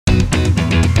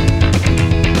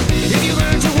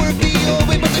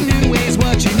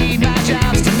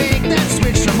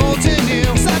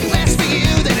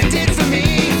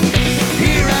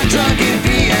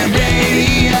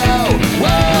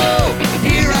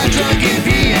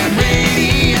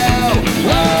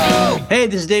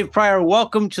Dave Pryor.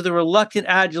 Welcome to the Reluctant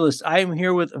Agilist. I am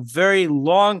here with a very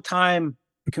long-time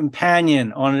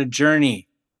companion on a journey,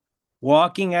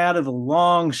 walking out of a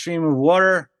long stream of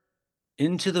water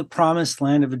into the promised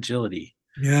land of agility.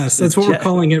 Yes, that's what we're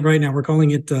calling it right now. We're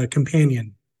calling it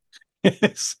Companion.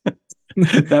 Yes.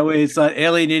 That way it's not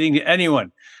alienating to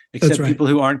anyone except people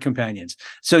who aren't companions.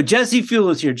 So Jesse Fewell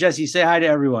is here. Jesse, say hi to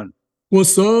everyone.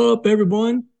 What's up,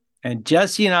 everyone? And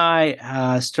Jesse and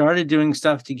I started doing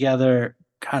stuff together,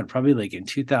 God, probably like in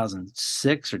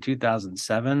 2006 or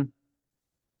 2007,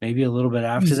 maybe a little bit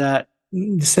after that.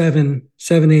 Seven,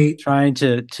 8. Trying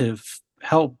to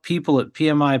help people at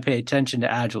PMI pay attention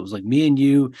to Agile. It was like me and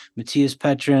you, Matthias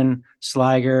Petrin,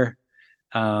 Sliger.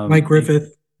 Mike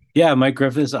Griffith. Yeah, Mike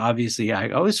Griffiths, obviously.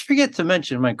 I always forget to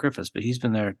mention Mike Griffiths, but he's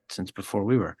been there since before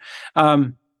we were.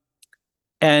 And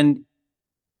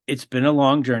it's been a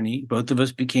long journey. Both of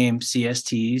us became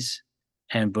CSTs,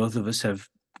 and both of us have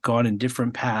gone in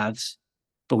different paths,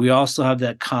 but we also have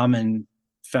that common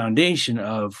foundation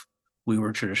of we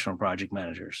were traditional project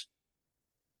managers.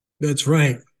 That's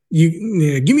right. Give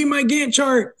me my Gantt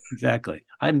chart. Exactly.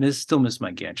 I still miss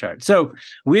my Gantt chart. So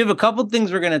we have a couple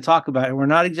things we're going to talk about, and we're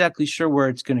not exactly sure where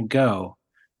it's going to go.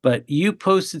 But you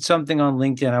posted something on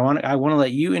LinkedIn. I want to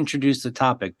let you introduce the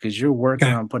topic because you're working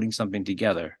on putting something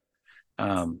together.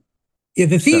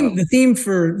 The theme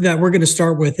for that we're going to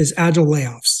start with is Agile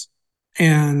layoffs,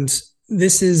 and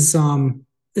this is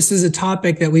a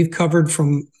topic that we've covered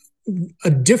from a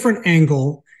different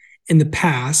angle in the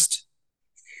past.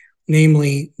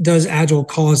 Namely, does Agile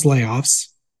cause layoffs?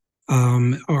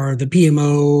 Are the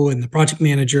PMO and the project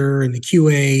manager and the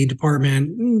QA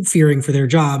department fearing for their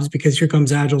jobs because here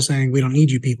comes Agile saying we don't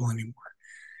need you people anymore?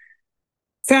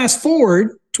 Fast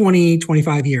forward 20,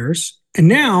 25 years, and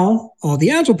now all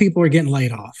the Agile people are getting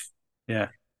laid off. Yeah.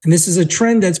 And this is a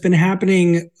trend that's been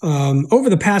happening over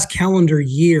the past calendar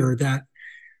year that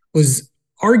was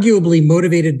arguably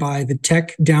motivated by the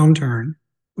tech downturn,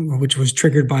 which was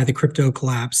triggered by the crypto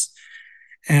collapse.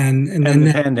 And then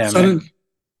the pandemic.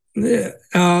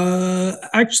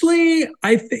 Actually,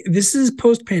 I think this is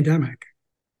post-pandemic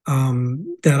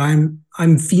that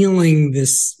I'm feeling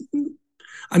this.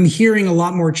 I'm hearing a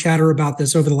lot more chatter about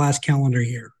this over the last calendar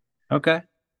year. Okay.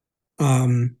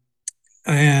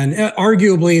 And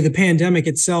arguably, the pandemic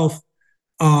itself,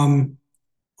 on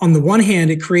the one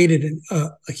hand, it created a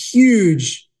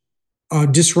huge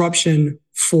disruption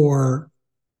for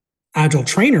Agile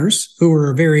trainers who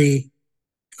were very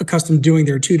accustomed to doing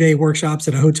their 2-day workshops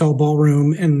at a hotel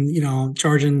ballroom and,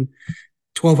 charging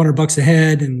 $1,200 a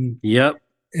head and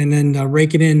then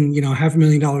raking in,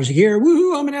 $500,000 a year.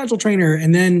 Woohoo, I'm an Agile trainer.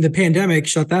 And then the pandemic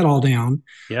shut that all down.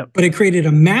 But it created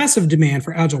a massive demand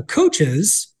for Agile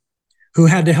coaches who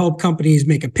had to help companies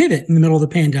make a pivot in the middle of the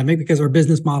pandemic because our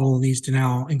business model needs to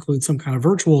now include some kind of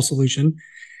virtual solution.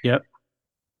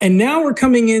 And now we're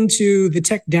coming into the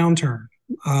tech downturn.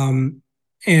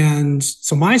 And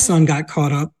so my son got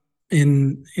caught up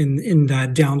in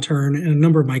that downturn, and a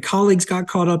number of my colleagues got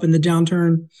caught up in the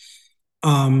downturn.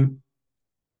 And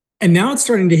now it's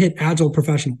starting to hit Agile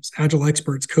professionals, Agile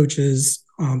experts, coaches,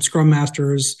 Scrum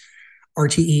masters,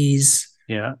 RTEs,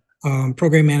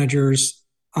 program managers.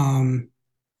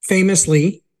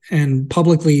 Famously and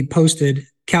publicly posted,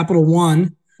 Capital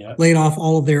One laid off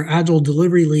all of their Agile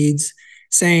delivery leads,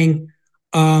 saying,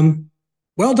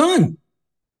 well done.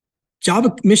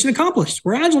 Job mission accomplished.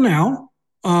 We're Agile now.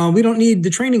 We don't need the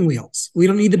training wheels. We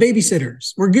don't need the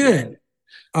babysitters. We're good.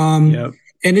 And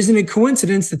isn't it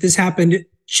coincidence that this happened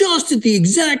just at the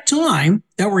exact time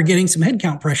that we're getting some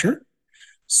headcount pressure?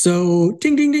 So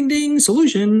ding, ding, ding, ding,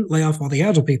 solution, lay off all the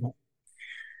Agile people.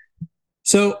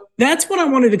 So that's what I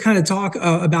wanted to kind of talk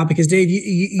about because, Dave,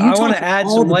 you I want to add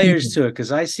some layers to it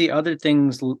because I see other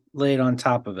things laid on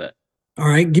top of it. All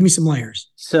right, give me some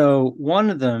layers. So one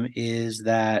of them is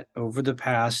that over the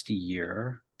past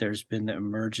year, there's been the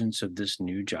emergence of this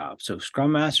new job. So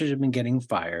Scrum Masters have been getting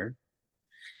fired,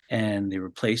 and they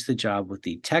replaced the job with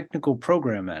the technical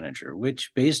program manager,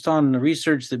 which, based on the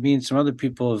research that me and some other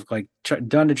people have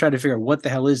done to try to figure out what the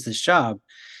hell is this job,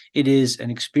 it is an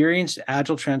experienced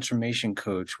Agile transformation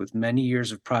coach with many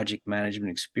years of project management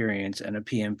experience and a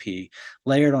PMP,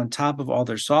 layered on top of all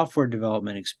their software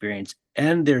development experience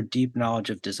and their deep knowledge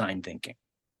of design thinking,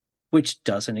 which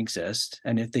doesn't exist.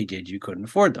 And if they did, you couldn't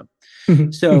afford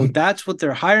them. So that's what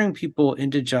they're hiring people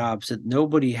into jobs that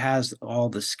nobody has all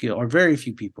the skill, or very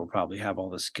few people probably have all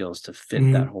the skills to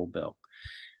fit that whole bill.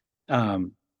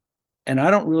 And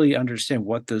I don't really understand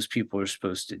what those people are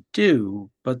supposed to do,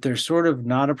 but they're sort of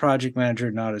not a project manager,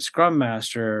 not a scrum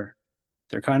master.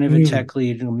 They're kind of a tech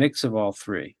lead, a mix of all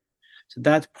three. So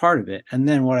that's part of it. And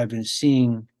then what I've been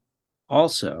seeing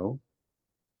also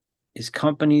is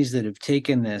companies that have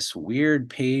taken this weird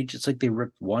page. It's like they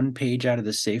ripped one page out of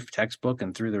the SAFe textbook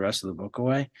and threw the rest of the book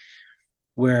away,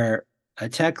 where a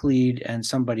tech lead and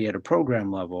somebody at a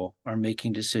program level are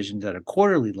making decisions at a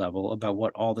quarterly level about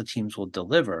what all the teams will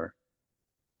deliver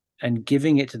and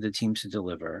giving it to the teams to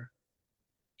deliver,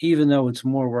 even though it's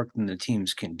more work than the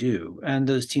teams can do. And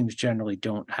those teams generally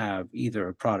don't have either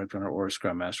a product owner or a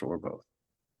scrum master or both.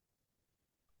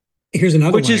 Here's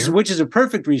another Which layer. is a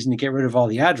perfect reason to get rid of all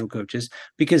the agile coaches,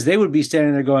 because they would be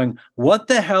standing there going, "What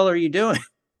the hell are you doing?"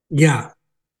 Yeah.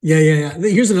 Yeah.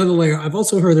 Here's another layer. I've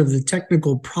also heard of the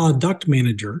technical product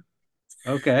manager,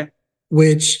 Okay.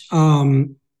 which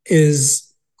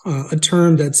is a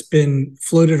term that's been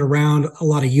floated around a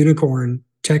lot of unicorn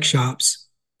tech shops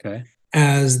Okay.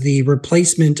 as the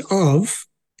replacement of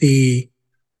the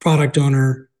product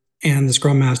owner and the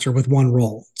scrum master with one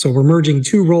role. So we're merging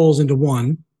two roles into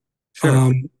one,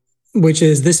 Sure. which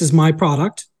is this is my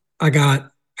product. I got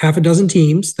half a dozen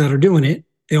teams that are doing it.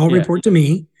 They all Yeah. report to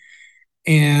me,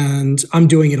 and I'm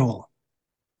doing it all.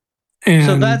 So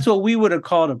And that's what we would have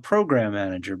called a program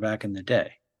manager back in the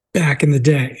day. back in the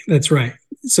day, that's right.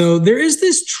 So there is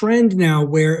this trend now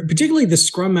where, particularly the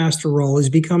scrum master role, is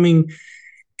becoming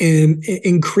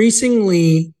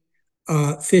increasingly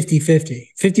 50-50.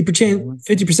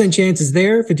 50% chance is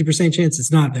there, 50% chance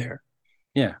it's not there.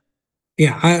 Yeah.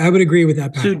 Yeah, I would agree with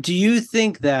that. So do you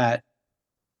think that,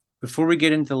 before we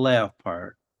get into the layoff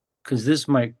part, because this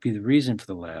might be the reason for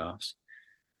the layoffs,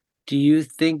 do you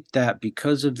think that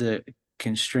because of the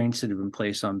constraints that have been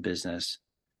placed on business,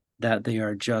 that they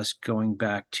are just going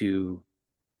back to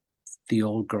the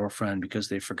old girlfriend because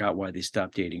they forgot why they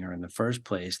stopped dating her in the first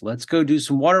place? Let's go do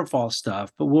some waterfall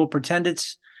stuff, but we'll pretend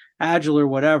it's agile or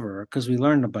whatever because we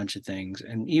learned a bunch of things,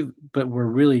 but we're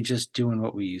really just doing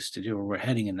what we used to do, or we're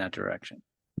heading in that direction.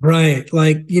 Right.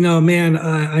 Like, man,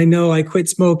 I know I quit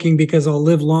smoking because I'll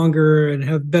live longer and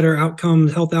have better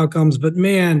outcomes, health outcomes. But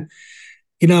man,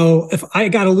 if I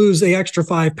got to lose the extra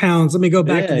 5 pounds, let me go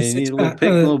back to the You need six a little pack.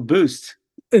 little boost.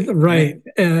 Right.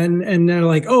 And they're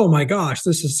like, oh my gosh,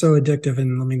 this is so addictive.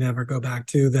 And let me never go back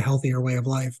to the healthier way of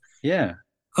life. Yeah.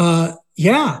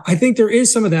 Yeah, I think there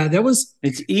is some of that.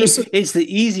 It's the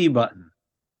easy button.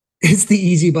 It's the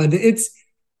easy button.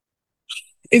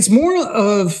 It's more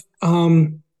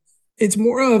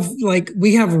of like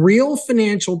we have real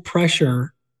financial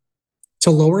pressure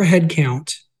to lower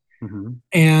headcount. Mm-hmm.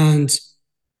 And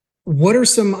what are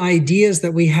some ideas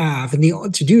that we have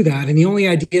to do that? And the only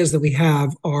ideas that we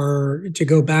have are to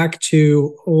go back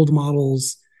to old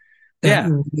models that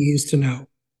we used to know.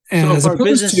 So if As our opposed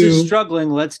business to, is struggling,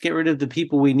 let's get rid of the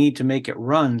people we need to make it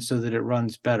run so that it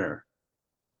runs better.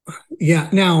 yeah,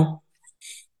 now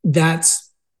that's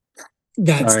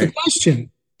the question.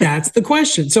 That's the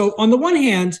question. So on the one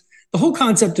hand, the whole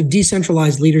concept of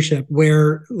decentralized leadership,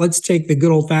 where let's take the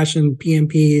good old fashioned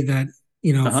PMP that,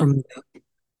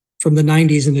 from the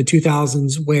 90s and the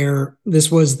 2000s, where this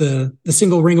was the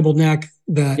single ringable neck,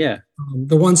 the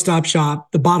one-stop shop,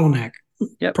 the bottleneck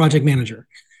project manager.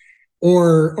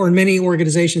 Or in many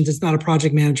organizations, it's not a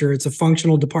project manager, it's a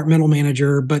functional departmental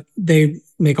manager, but they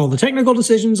make all the technical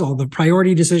decisions, all the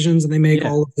priority decisions, and they make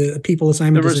all of the people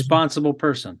assignment decisions. The responsible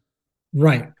person.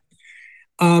 Right.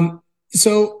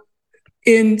 So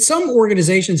in some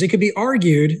organizations, it could be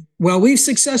argued, well, we've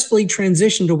successfully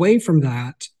transitioned away from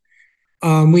that.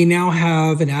 We now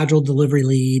have an agile delivery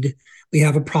lead. We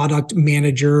have a product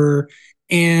manager,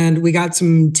 and we got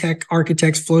some tech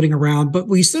architects floating around, but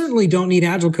we certainly don't need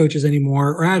agile coaches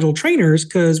anymore or agile trainers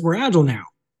because we're agile now.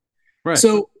 Right.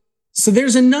 So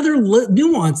there's another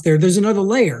nuance there. There's another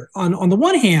layer. On the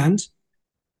one hand,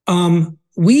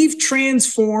 we've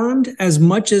transformed as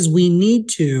much as we need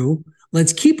to.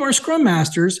 Let's keep our scrum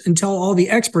masters and tell all the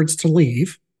experts to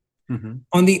leave. Mm-hmm.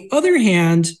 On the other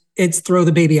hand, it's throw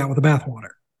the baby out with the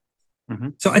bathwater. Mm-hmm.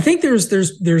 So I think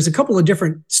there's a couple of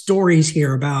different stories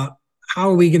here about how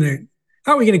are we going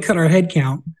to cut our head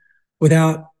count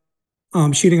without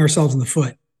shooting ourselves in the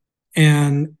foot.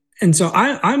 And so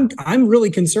I'm really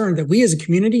concerned that we as a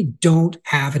community don't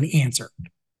have an answer.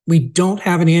 We don't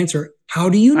have an answer. How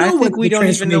do you know? I think we don't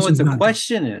even know what the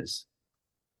question is.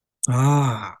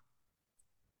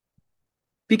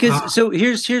 Because so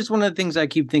here's one of the things I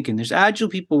keep thinking. There's agile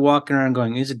people walking around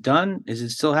going, is it done? Is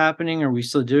it still happening? Are we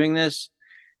still doing this?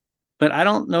 But I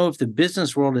don't know if the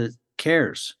business world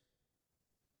cares.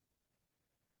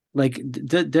 Like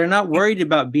they're not worried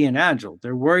about being agile.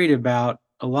 They're worried about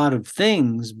a lot of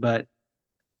things, but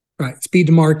speed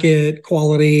to market,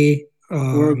 quality,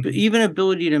 or even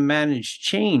ability to manage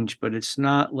change. But it's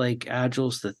not like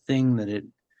agile's the thing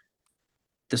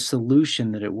the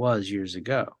solution that it was years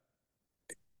ago.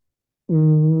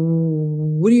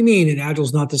 What do you mean? And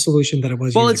Agile's not the solution that it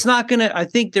was Well, years it's ago? not going to, I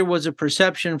think there was a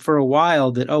perception for a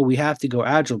while that, oh, we have to go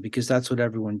agile because that's what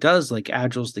everyone does. Like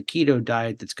agile's the keto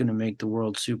diet that's going to make the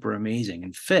world super amazing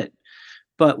and fit.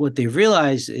 But what they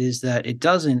realize is that it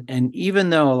doesn't. And even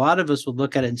though a lot of us would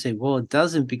look at it and say, well, it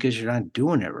doesn't because you're not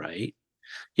doing it right.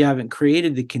 You haven't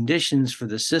created the conditions for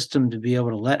the system to be able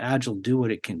to let agile do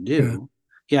what it can Yeah. do.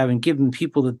 You haven't given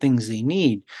people the things they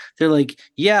need. They're like,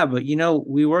 yeah, but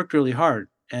we worked really hard,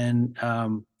 and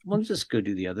we'll just go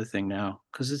do the other thing now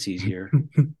because it's easier,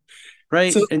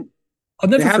 right? So And I'll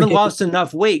they never haven't forget. lost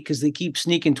enough weight because they keep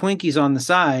sneaking Twinkies on the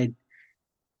side,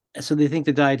 so they think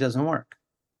the diet doesn't work.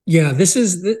 Yeah, this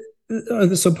is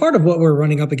so part of what we're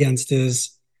running up against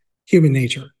is human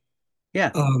nature.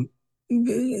 Yeah, Um,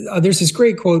 there's this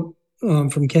great quote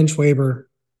from Ken Schwaber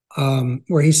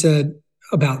where he said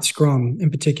about Scrum in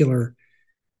particular,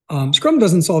 Scrum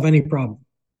doesn't solve any problem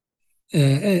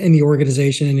in the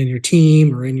organization, in your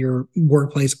team, or in your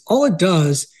workplace. All it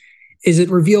does is it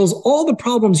reveals all the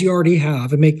problems you already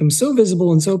have and make them so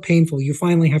visible and so painful you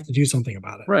finally have to do something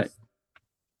about it. right.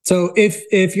 So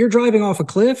if you're driving off a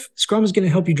cliff, Scrum is going to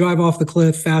help you drive off the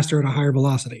cliff faster at a higher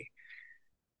velocity.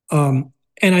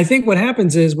 And I think what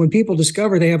happens is when people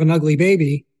discover they have an ugly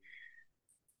baby,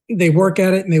 they work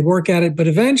at it and they work at it, but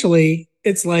eventually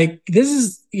it's like, this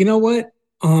is, you know what?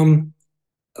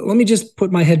 Let me just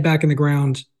put my head back in the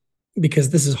ground because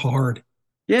this is hard.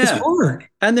 It's Yeah. hard.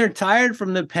 And they're tired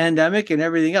from the pandemic and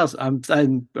everything else. I'm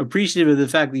appreciative of the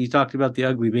fact that you talked about the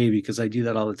ugly baby because I do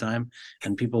that all the time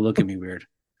and people look at me weird.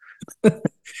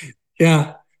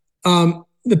 Yeah.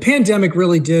 The pandemic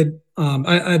really did.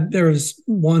 There was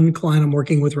one client I'm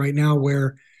working with right now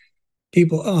where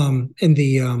people in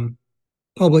the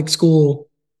public school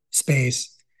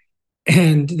space,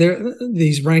 and there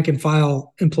these rank and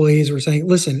file employees were saying,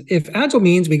 "Listen, if agile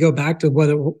means we go back to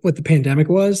what the pandemic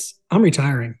was, I'm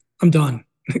retiring. I'm done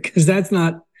because that's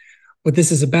not what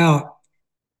this is about."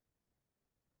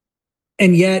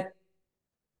 And yet,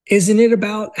 isn't it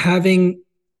about having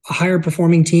a higher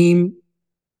performing team,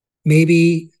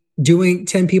 maybe doing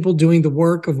 10 people doing the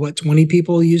work of what 20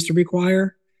 people used to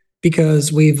require,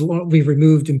 because we've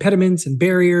removed impediments and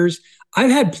barriers.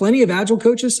 I've had plenty of agile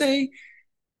coaches say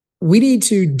we need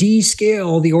to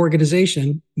descale the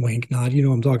organization. Wink, nod, you know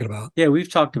what I'm talking about. Yeah, we've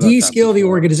talked about that Descale the before.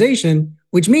 organization,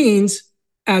 which means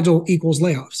agile equals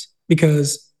layoffs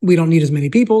because we don't need as many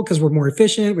people because we're more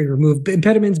efficient. We remove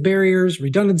impediments, barriers,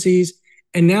 redundancies,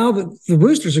 and now the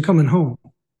roosters are coming home.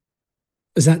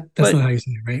 That's But not how you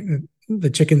say it, right? The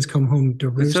chickens come home to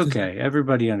it's roost. okay.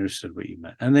 Everybody understood what you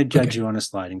meant. And they judge Okay. you on a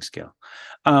sliding scale.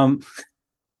 Um,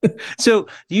 so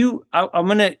I'm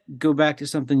going to go back to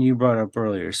something you brought up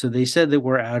earlier. So they said that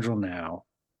we're agile now,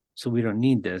 so we don't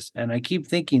need this. And I keep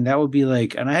thinking that would be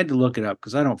like, and I had to look it up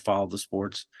because I don't follow the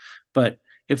sports, but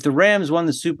if the Rams won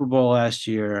the Super Bowl last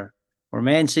year or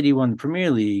Man City won the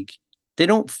Premier League, they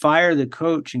don't fire the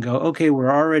coach and go, okay,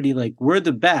 we're already like, we're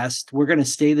the best. We're going to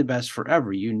stay the best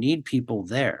forever. You need people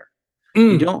there.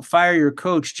 You don't fire your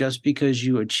coach just because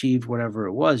you achieved whatever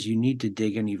it was. You need to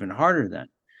dig in even harder then.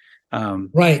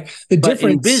 Right. The But in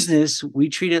difference. business, we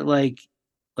treat it like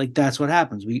that's what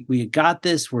happens. We got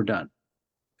this, we're done.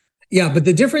 Yeah, but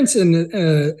the difference in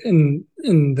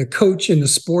the coach in the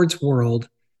sports world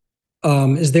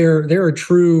is they're a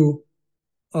true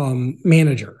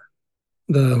manager.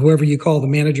 The whoever you call the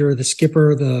manager, the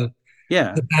skipper, the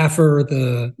Yeah. baffer,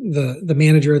 the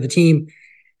manager of the team.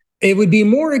 It would be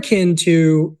more akin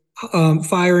to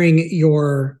firing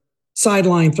your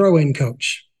sideline throw-in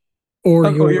coach or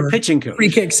Or your your pitching free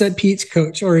coach. kick set piece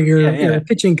coach or Yeah, your yeah.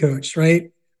 pitching coach, right?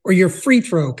 Or your free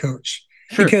throw coach,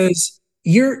 Sure. because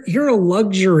you're a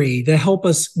luxury to help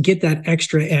us get that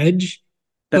extra edge.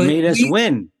 That But made us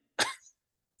win.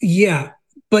 yeah,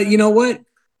 but you know what?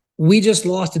 We just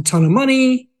lost a ton of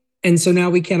money, and so now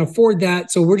we can't afford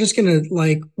that. So we're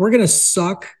gonna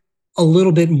suck a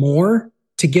little bit more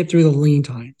to get through the lean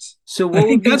times. So I what would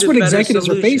think be that's the what better executives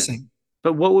are solution? facing.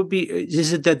 But what would be,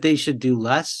 is it that they should do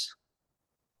less?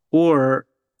 Or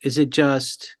is it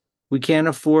just we can't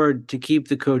afford to keep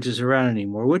the coaches around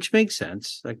anymore, which makes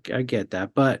sense. I get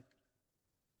that. But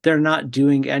they're not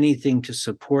doing anything to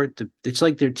support it's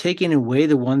like they're taking away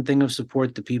the one thing of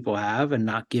support that people have and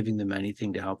not giving them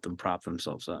anything to help them prop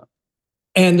themselves up.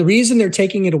 And the reason they're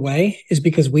taking it away is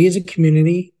because we as a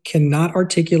community cannot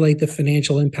articulate the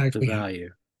financial impact The we have. value.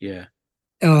 Yeah.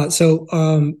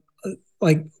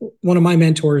 Like one of my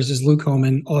mentors is Luke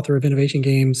Homan, author of Innovation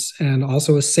Games and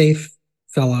also a SAFE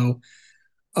fellow.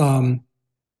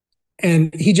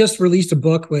 And he just released a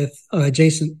book with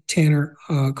Jason Tanner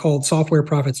called Software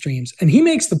Profit Streams. And he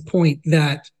makes the point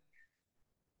that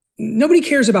nobody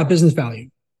cares about business value.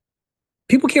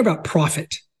 People care about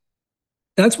profit.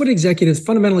 That's what executives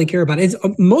fundamentally care about. It's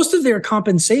most of their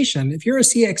compensation. If you're a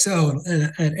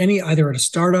CXO at any, either at a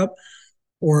startup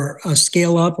or a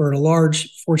scale up or at a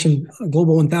large Fortune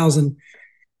Global 1000,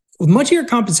 well, much of your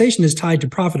compensation is tied to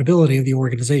profitability of the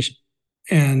organization,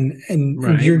 and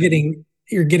Right. you're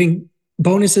getting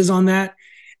bonuses on that.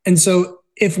 And so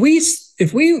if we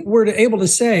were to able to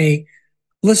say,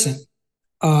 listen,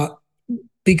 uh,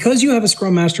 because you have a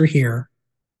scrum master here,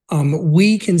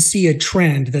 we can see a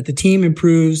trend that the team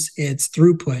improves its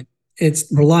throughput, its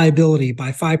reliability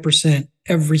by 5%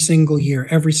 every single year,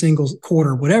 every single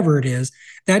quarter, whatever it is.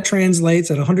 That translates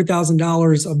at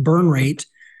 $100,000 of burn rate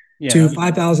to Yeah.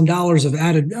 $5,000 of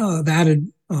added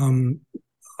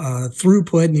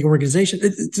throughput in the organization.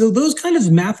 So those kind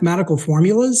of mathematical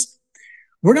formulas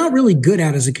we're not really good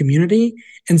at as a community.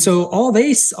 And so all the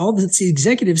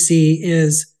executives see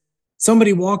is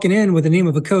somebody walking in with the name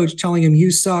of a coach telling him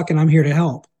you suck and I'm here to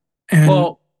help. And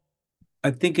Well, I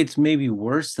think it's maybe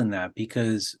worse than that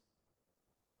because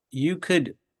you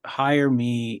could hire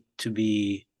me to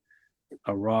be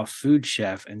a raw food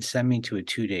chef and send me to a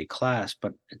 2-day class,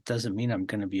 but it doesn't mean I'm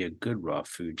going to be a good raw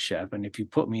food chef. And if you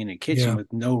put me in a kitchen yeah,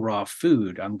 with no raw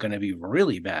food, I'm going to be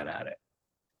really bad at it.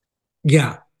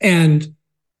 yeah. And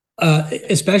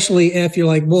especially if you're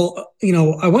like, well,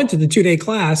 I went to the 2-day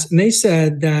class and they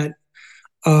said that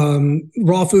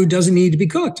raw food doesn't need to be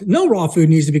cooked. No raw food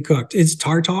needs to be cooked. It's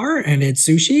tartar and it's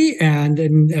sushi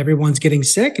and everyone's getting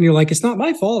sick. And you're like, it's not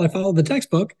my fault. I followed the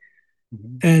textbook.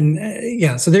 Mhm. And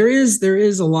yeah, so there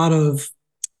is a lot of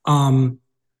um,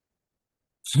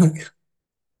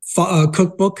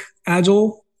 cookbook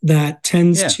agile that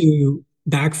tends Yeah. to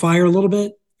backfire a little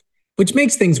bit, which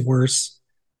makes things worse.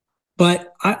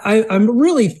 But I'm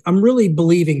really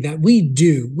believing that we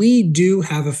do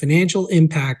have a financial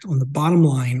impact on the bottom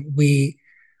line. We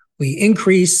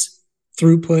increase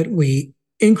throughput, we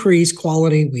increase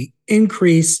quality, we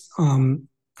increase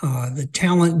the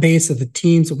talent base of the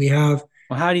teams that we have.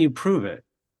 Well, how do you prove it?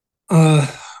 Uh,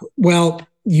 well,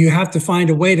 you have to find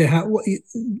a way to have.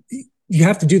 You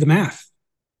have to do the math,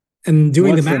 and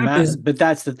doing the What's the math math? is But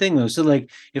that's the thing though. So like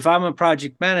if I'm a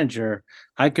project manager,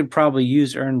 I could probably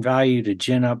use earned value to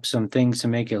gin up some things to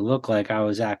make it look like I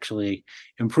was actually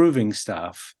improving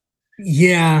stuff.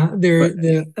 yeah. But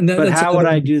And but that's how would another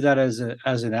I one. do that as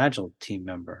an agile team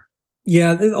member?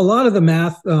 Yeah, a lot of the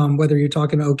math, whether you're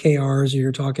talking OKRs or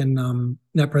you're talking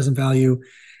net present value,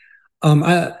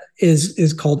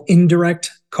 is called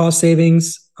indirect cost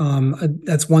savings.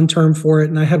 That's one term for it.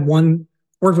 And I had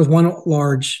worked with one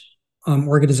large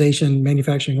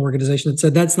manufacturing organization that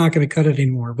said that's not going to cut it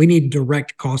anymore. We need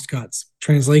direct cost cuts.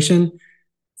 Translation: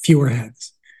 fewer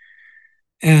heads.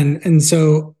 And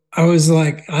so I was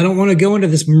like, I don't want to go into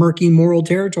this murky moral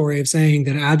territory of saying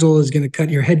that agile is going to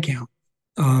cut your head count.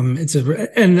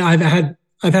 And I've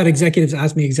had executives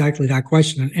ask me exactly that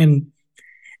question,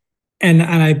 and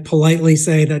I politely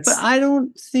say But I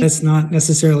don't think that's not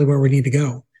necessarily where we need to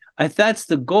go. if that's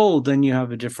the goal, then you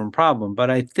have a different problem. But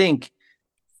I think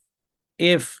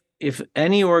if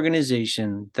any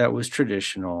organization that was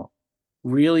traditional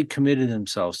really committed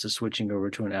themselves to switching over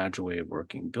to an agile way of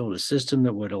working, build a system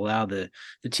that would allow the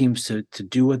teams to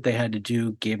do what they had to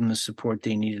do, gave them the support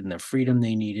they needed and the freedom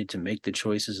they needed to make the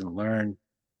choices and learn,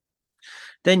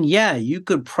 then yeah, you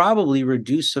could probably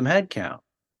reduce some headcount.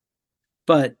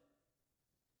 But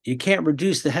you can't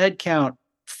reduce the headcount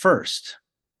first.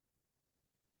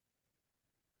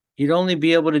 You'd only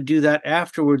be able to do that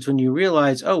afterwards when you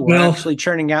realize, oh, we're Well, actually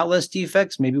churning out less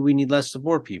defects. Maybe we need less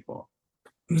support people.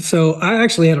 so I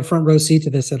actually had a front row seat to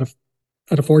this at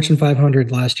a Fortune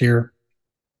 500 last year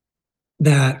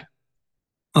that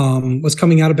was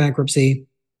coming out of bankruptcy,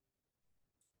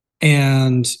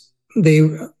 and they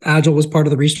agile was part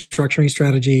of the restructuring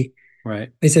strategy.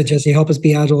 Right. They said, Jesse, help us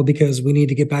be agile because we need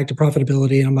to get back to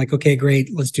profitability. And I'm like, okay,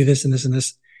 great, let's do this and this and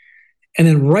this. And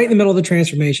then right in the middle of the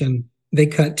transformation, they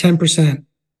cut 10%,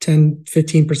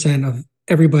 15% of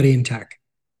everybody in tech.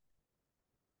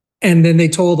 And then they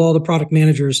told all the product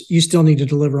managers, you still need to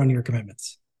deliver on your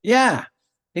commitments. Yeah,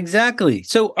 exactly.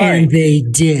 So, all And right, they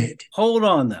did. hold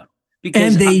on though, And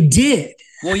because they did.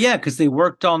 well, yeah, because they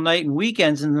worked all night and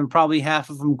weekends, and then probably half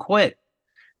of them quit.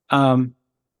 Um,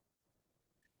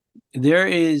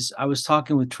 I was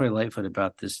talking with Troy Lightfoot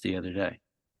about this the other day.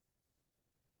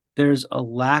 There's a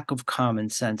lack of common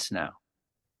sense now.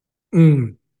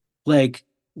 Mm. Like,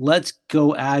 let's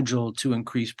go agile to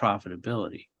increase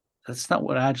profitability. That's not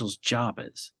what agile's job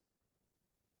is.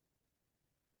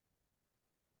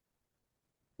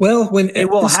 Well, It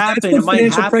will that's happen. It what might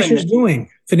financial pressure is happen. doing.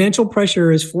 Financial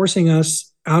pressure is forcing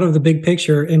us out of the big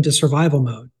picture into survival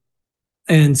mode.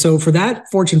 And so for that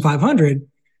Fortune 500,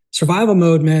 survival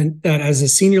mode meant that as a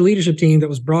senior leadership team that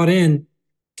was brought in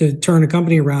to turn a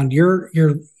company around, your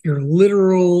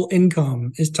literal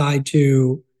income is tied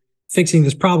to fixing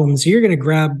this problem. So you're going to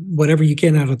grab whatever you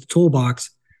can out of the toolbox.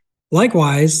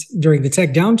 Likewise, during the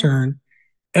tech downturn,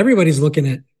 everybody's looking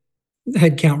at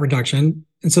headcount reduction.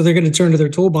 And so they're going to turn to their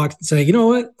toolbox and say, you know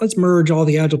what, let's merge all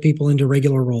the agile people into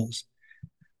regular roles.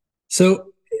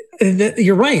 So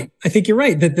you're right. I think you're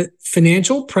right that the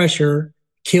financial pressure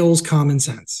kills common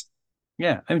sense.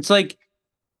 Yeah. It's like,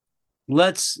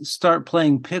 let's start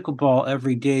playing pickleball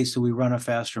every day so we run a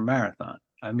faster marathon.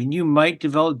 I mean, you might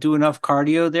do enough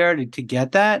cardio there to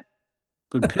get that,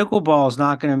 but pickleball is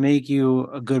not going to make you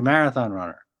a good marathon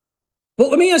runner. Well,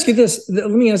 let me ask you this.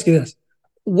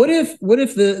 What if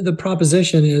the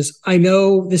proposition is, I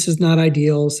know this is not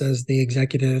ideal, says the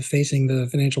executive facing the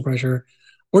financial pressure.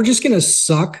 We're just going to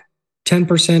suck 10%,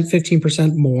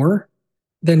 15% more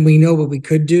than we know what we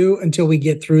could do until we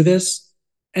get through this.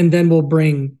 And then we'll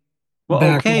bring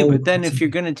back. Okay, but then if you're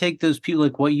going to take those people,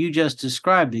 like what you just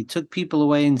described, they took people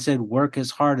away and said, work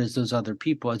as hard as those other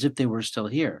people, as if they were still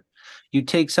here. You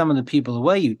take some of the people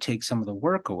away, you take some of the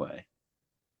work away.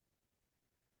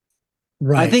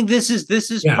 Right. I think this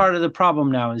is part of the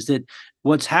problem now, is that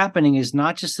what's happening is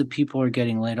not just that people are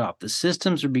getting laid off. The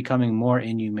systems are becoming more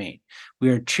inhumane. We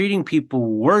are treating people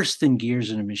worse than gears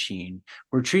in a machine.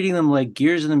 We're treating them like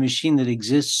gears in the machine that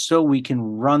exists so we can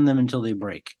run them until they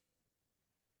break.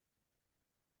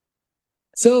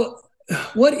 So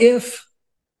what if,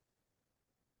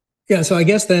 so I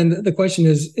guess then the question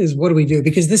is what do we do?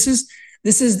 Because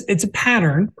it's a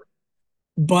pattern,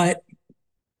 but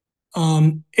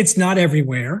it's not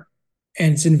everywhere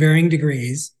and it's in varying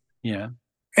degrees. Yeah.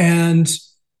 And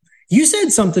you said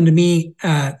something to me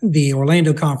at the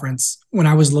Orlando conference when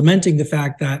I was lamenting the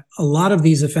fact that a lot of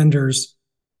these offenders,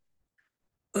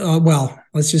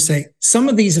 let's just say some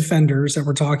of these offenders that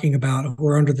we're talking about who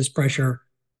are under this pressure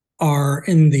are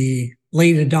in the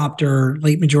late adopter,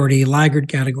 late majority, laggard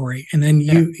category. And then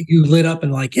you lit up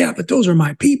and like, yeah, but those are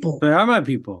my people. They are my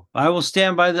people. I will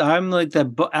stand by I'm like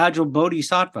the agile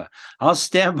bodhisattva. I'll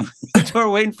stand by the door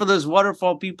waiting for those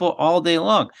waterfall people all day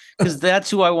long because that's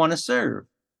who I want to serve.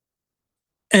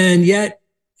 And yet,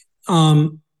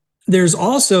 there's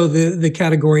also the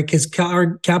category, because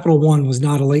Capital One was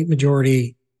not a late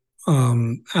majority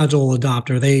agile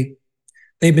adopter.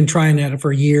 They've been trying at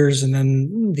for years, and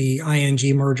then the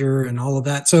ING merger and all of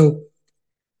that. So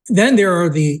then there are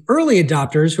the early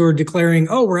adopters who are declaring,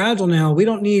 oh, we're agile now. We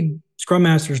don't need Scrum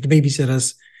Masters to babysit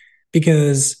us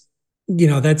because,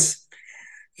 that's,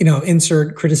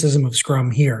 insert criticism of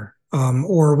Scrum here.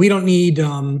 Or we don't need.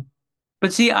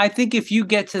 But see, I think if you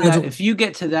get to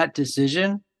that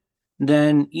decision,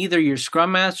 then either your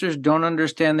Scrum Masters don't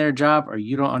understand their job or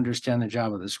you don't understand the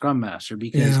job of the Scrum Master.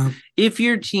 Because if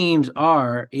your teams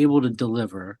are able to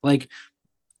deliver, like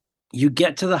you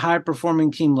get to the high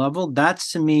performing team level,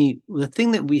 that's to me, the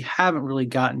thing that we haven't really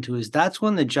gotten to is that's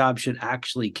when the job should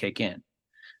actually kick in.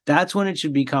 That's when it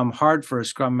should become hard for a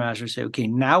Scrum Master to say, okay,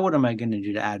 now what am I going to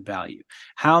do to add value?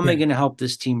 How am I going to help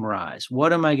this team rise?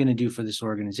 What am I going to do for this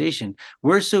organization?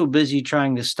 We're so busy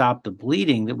trying to stop the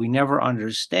bleeding that we never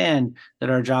understand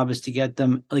that our job is to get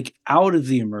them like out of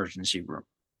the emergency room.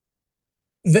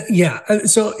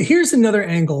 So here's another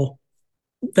angle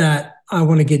that I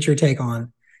want to get your take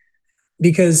on,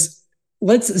 because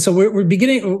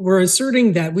we're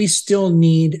asserting that we still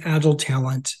need agile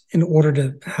talent in order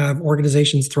to have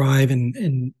organizations thrive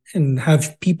and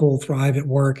have people thrive at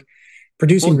work,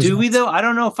 producing results. Do we though? I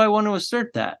don't know if I want to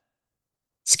assert that.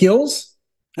 Skills?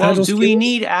 Well, do we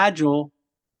need agile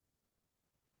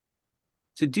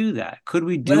to do that? Could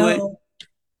we do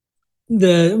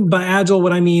it? By agile,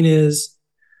 what I mean is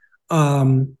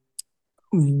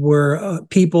we're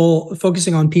people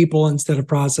focusing on people instead of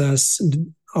process,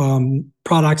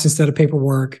 products instead of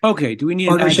paperwork. Okay. Do we need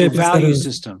an agile value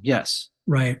system? Yes.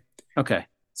 Right. Okay.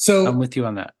 So I'm with you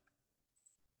on that.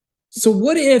 So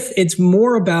what if it's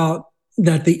more about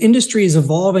that the industry is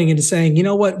evolving into saying, you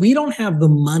know what, we don't have the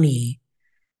money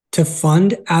to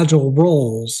fund agile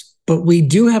roles, but we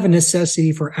do have a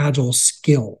necessity for agile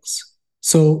skills.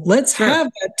 So let's have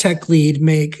that tech lead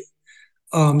make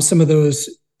some of those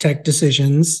tech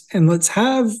decisions, and let's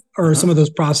have some of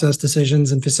those process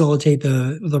decisions and facilitate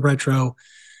the retro.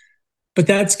 But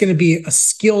that's going to be a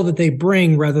skill that they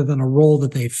bring rather than a role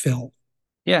that they fill.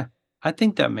 Yeah, I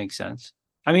think that makes sense.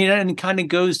 I mean, and it kind of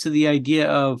goes to the idea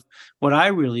of what I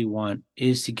really want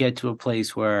is to get to a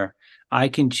place where I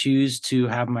can choose to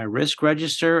have my risk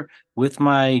register with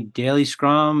my daily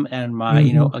Scrum and my,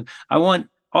 I want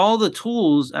all the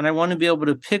tools and I want to be able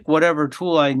to pick whatever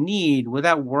tool I need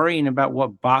without worrying about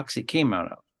what box it came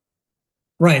out of.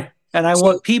 Right. And I So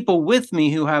want people with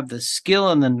me who have the skill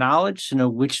and the knowledge to know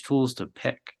which tools to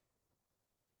pick.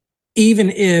 even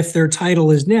if their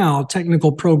title is now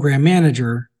technical program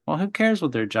manager. Well, who cares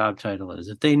what their job title is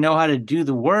if they know how to do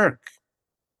the work?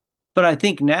 But I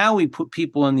think now we put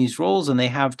people in these roles and they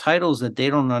have titles that they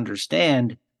don't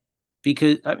understand.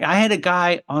 Because I had a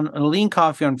guy on a Lean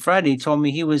Coffee on Friday told me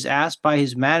he was asked by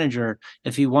his manager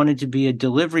if he wanted to be a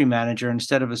delivery manager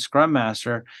instead of a scrum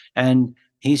master. And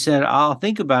he said, I'll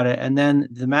think about it. And then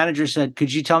the manager said,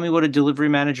 could you tell me what a delivery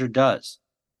manager does?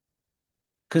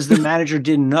 Because the manager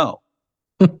didn't know.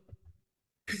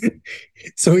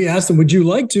 So he asked him, would you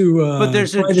like to But try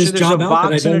this there's a job out that I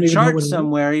box and a don't even know chart what it is?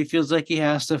 somewhere he feels like he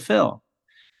has to fill.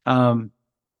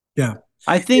 Yeah.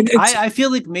 I think It's, I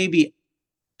feel like maybe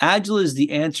Agile is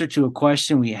the answer to a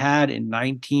question we had in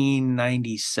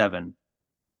 1997.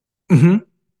 mhm.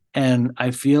 And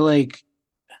I feel like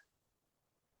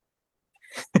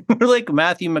we're like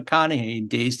Matthew McConaughey,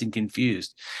 Dazed and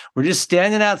Confused. We're just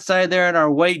standing outside there in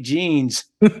our white jeans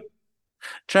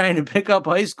trying to pick up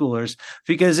high schoolers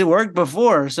because it worked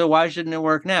before. So why shouldn't it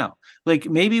work now? Like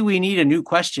maybe we need a new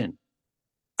question.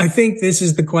 I think this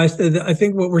is the question. I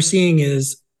think what we're seeing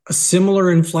is a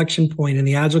similar inflection point in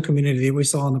the Agile community that we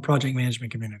saw in the project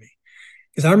management community.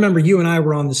 Because I remember you and I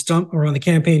were on the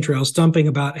campaign trail stumping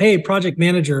about, hey, project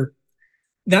manager,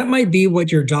 that might be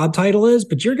what your job title is,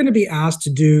 but you're going to be asked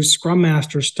to do Scrum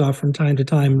Master stuff from time to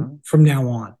time from now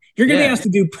on. You're going to be asked to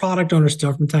do product owner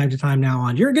stuff from time to time now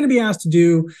on. You're going to be asked to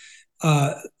do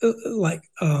like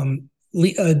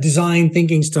design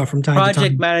thinking stuff from time to time.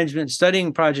 Project management,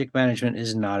 studying project management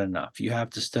is not enough. You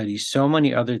have to study so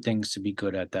many other things to be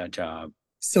good at that job.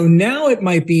 So now it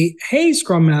might be, hey,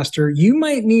 Scrum Master, you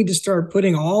might need to start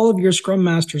putting all of your Scrum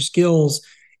Master skills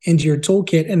into your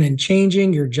toolkit and then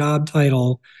changing your job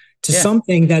title to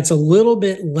something that's a little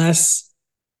bit less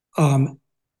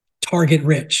target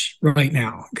rich right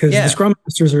now, because the Scrum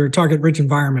Masters are a target rich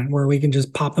environment where we can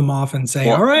just pop them off and say,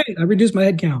 all right, I reduced my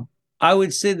head count. I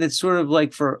would say that's sort of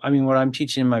like what I'm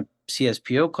teaching in my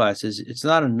CSPO classes, it's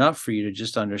not enough for you to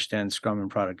just understand Scrum and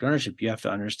product ownership. You have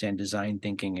to understand design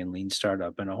thinking and lean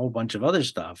startup and a whole bunch of other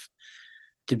stuff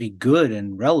to be good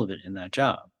and relevant in that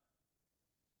job.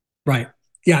 Right.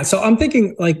 Yeah. So I'm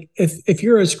thinking, like, if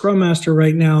you're a Scrum Master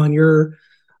right now and you're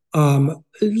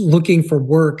looking for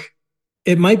work,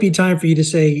 it might be time for you to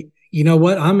say, you know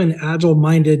what, I'm an agile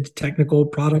minded technical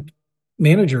product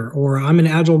manager, or I'm an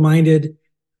agile minded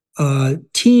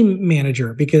team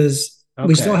manager, because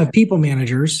we still have people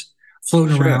managers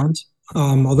floating around,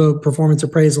 although performance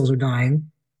appraisals are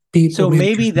dying. So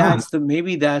maybe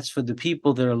that's for the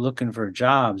people that are looking for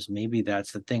jobs. Maybe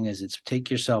that's the thing, is it's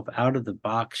take yourself out of the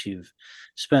box you've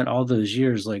spent all those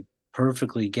years like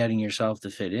perfectly getting yourself to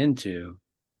fit into.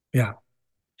 Yeah.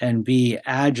 And be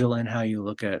agile in how you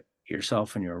look at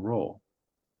yourself and your role.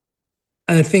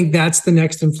 I think that's the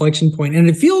next inflection point. And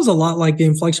it feels a lot like the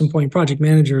inflection point project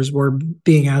managers were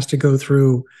being asked to go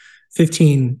through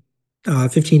 15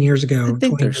 years ago. I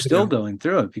think they're still going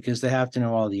through it because they have to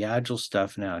know all the agile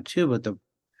stuff now too. But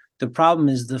the problem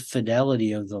is the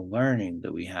fidelity of the learning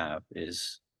that we have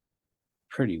is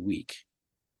pretty weak.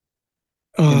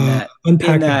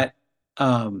 Unpack that.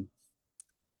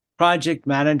 Project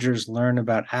managers learn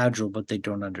about Agile, but they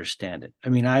don't understand it. I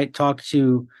mean, I talked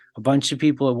to a bunch of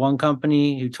people at one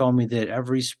company who told me that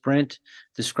every sprint,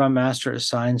 the Scrum Master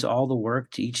assigns all the work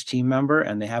to each team member,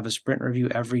 and they have a sprint review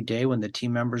every day when the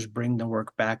team members bring the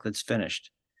work back that's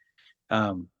finished.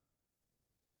 I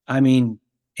mean,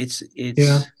 and it's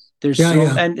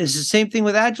the same thing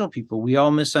with Agile people. We all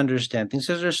misunderstand things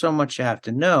because there's so much you have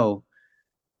to know,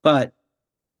 but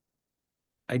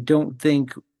I don't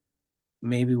think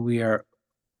maybe we are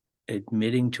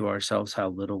admitting to ourselves how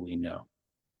little we know.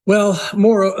 Well,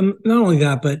 not only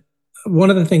that, but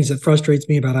one of the things that frustrates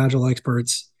me about Agile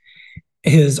experts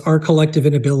is our collective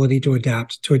inability to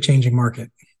adapt to a changing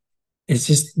market. It's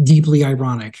just deeply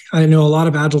ironic. I know a lot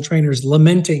of Agile trainers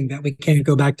lamenting that we can't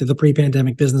go back to the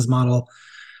pre-pandemic business model.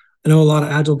 I know a lot of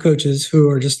Agile coaches who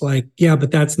are just like, yeah,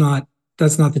 but that's not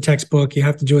the textbook. You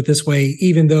have to do it this way,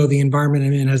 even though the environment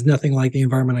I'm in has nothing like the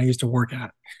environment I used to work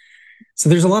at. So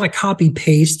there's a lot of copy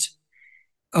paste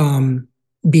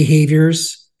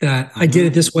behaviors that I did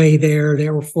it this way there,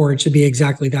 therefore it should be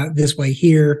exactly this way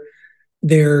here.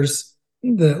 There's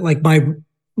I'm an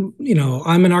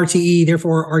RTE,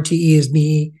 therefore RTE is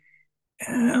me.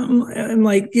 I'm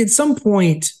like, at some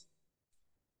point,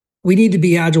 we need to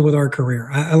be agile with our career.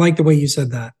 I like the way you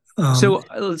said that. Um, So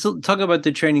let's talk about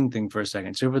the training thing for a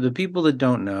second. So for the people that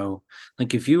don't know,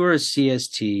 like if you were a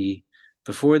CST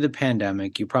before the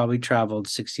pandemic, you probably traveled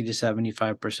 60 to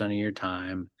 75% of your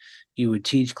time. You would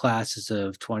teach classes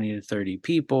of 20 to 30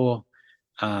 people,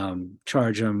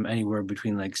 charge them anywhere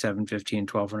between like $750 and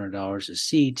 $1,200 a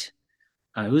seat.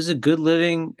 It was a good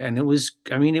living, and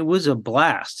I mean, it was a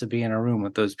blast to be in a room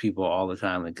with those people all the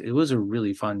time. Like it was a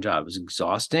really fun job. It was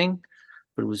exhausting,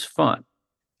 but it was fun.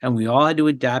 And we all had to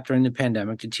adapt during the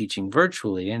pandemic to teaching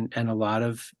virtually. And a lot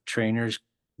of trainers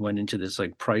went into this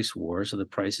like price war. So the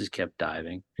prices kept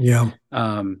diving. yeah,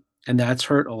 And that's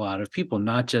hurt a lot of people,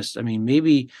 not just, I mean,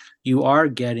 maybe you are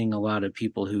getting a lot of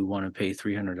people who want to pay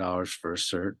 $300 for a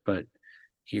cert, but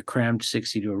you're crammed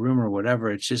 60 to a room or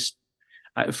whatever. It's just,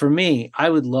 for me, I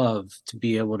would love to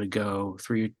be able to go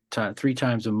three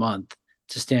times a month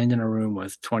to stand in a room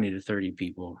with 20 to 30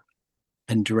 people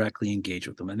and directly engage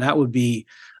with them. And that would be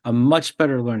a much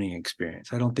better learning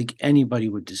experience. I don't think anybody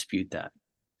would dispute that.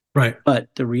 right. But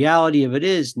the reality of it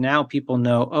is now people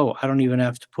know, oh, I don't even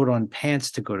have to put on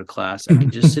pants to go to class. I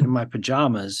can just sit in my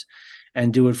pajamas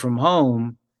and do it from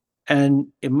home. And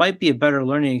it might be a better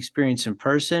learning experience in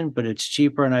person, but it's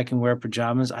cheaper and I can wear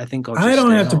pajamas. I think I'll I just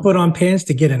don't stay have to home. put on pants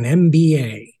to get an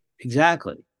MBA.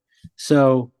 Exactly.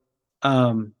 So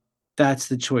that's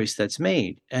the choice that's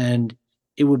made. And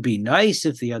it would be nice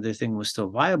if the other thing was still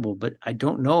viable, but I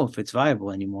don't know if it's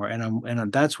viable anymore.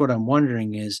 That's what I'm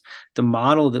wondering is the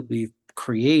model that we've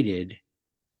created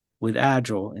with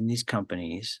Agile in these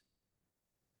companies,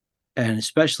 and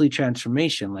especially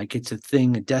transformation, like it's a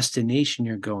thing, a destination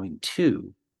you're going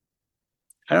to.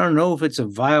 I don't know if it's a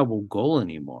viable goal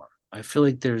anymore. I feel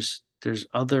like there's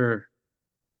other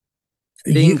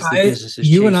things the business is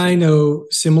You and I chasing. know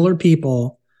similar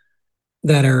people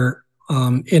that are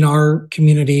in our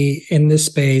community in this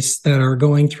space that are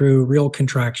going through real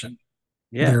contraction.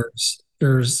 Yeah.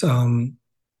 There's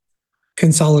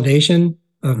consolidation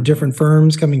of Mm-hmm. different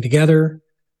firms coming together.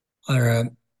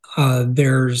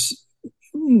 There's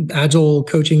agile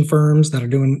coaching firms that are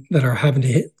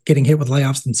getting hit with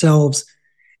layoffs themselves,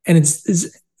 and it's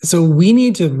so we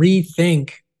need to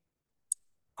rethink.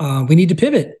 We need to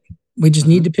pivot. We just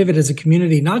Mm-hmm. need to pivot as a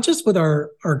community, not just with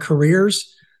our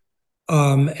careers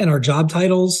and our job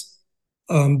titles,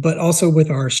 but also with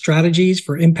our strategies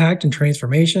for impact and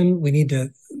transformation. We need to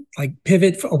like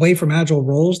pivot away from agile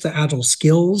roles to agile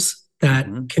skills that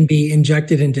Mm-hmm. can be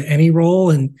injected into any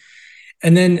role, and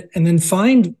then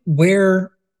find where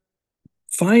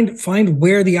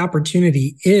the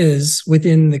opportunity is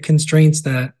within the constraints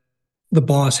that the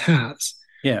boss has.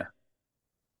 Yeah.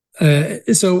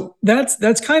 So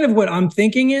that's kind of what I'm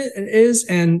thinking it is,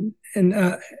 and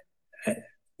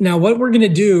now what we're going to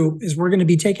do is we're going to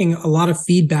be taking a lot of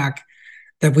feedback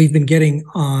that we've been getting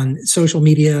on social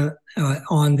media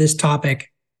on this topic,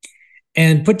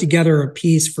 and put together a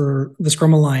piece for the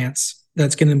Scrum Alliance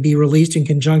that's going to be released in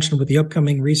conjunction with the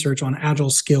upcoming research on agile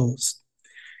skills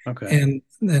Okay.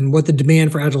 and what the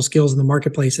demand for agile skills in the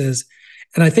marketplace is.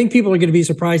 And I think people are going to be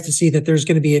surprised to see that there's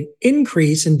going to be an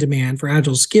increase in demand for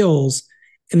agile skills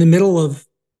in the middle of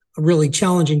a really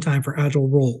challenging time for agile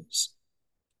roles.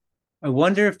 I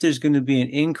wonder if there's going to be an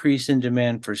increase in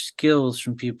demand for skills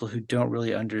from people who don't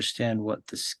really understand what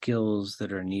the skills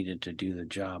that are needed to do the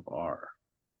job are.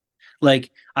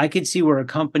 Like, I could see where a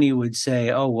company would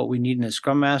say, oh, what we need in a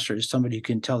scrum master is somebody who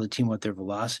can tell the team what their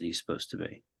velocity is supposed to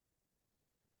be.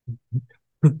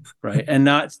 Right. And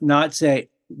not saying,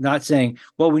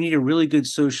 well, we need a really good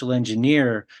social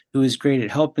engineer who is great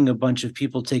at helping a bunch of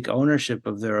people take ownership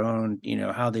of their own,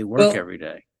 how they work Well, every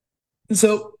day.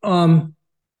 so I'm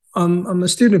a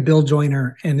student of Bill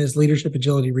Joyner and his leadership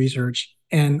agility research,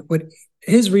 and what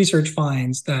his research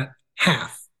finds that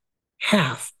half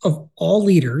of all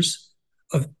leaders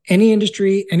of any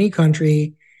industry, any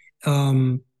country,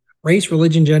 race,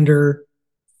 religion, gender,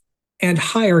 and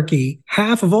hierarchy,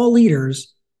 half of all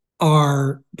leaders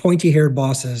are pointy haired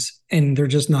bosses, and they're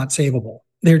just not savable.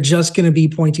 They're just going to be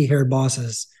pointy haired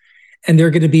bosses, and they're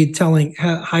going to be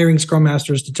hiring scrum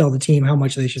masters to tell the team how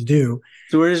much they should do.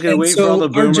 So we're just going to And wait for all so the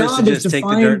boomers to just take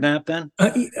the dirt nap then?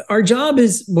 our job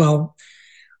is, well,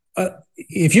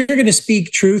 if you're going to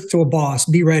speak truth to a boss,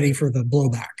 be ready for the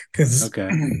blowback because Okay.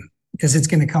 it's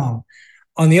going to come.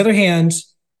 On the other hand,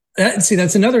 that's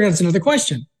another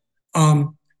question.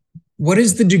 What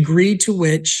is the degree to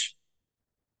which,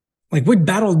 like, what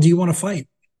battle do you want to fight?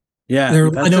 Yeah, I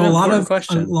that's know an a important a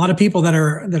question. lot of people that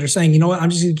are saying, you know what,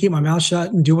 I'm just going to keep my mouth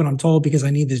shut and do what I'm told because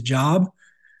I need this job.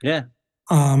 Yeah,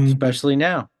 Um, especially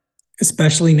now.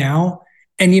 especially now.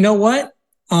 And you know what?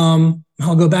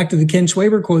 I'll go back to the Ken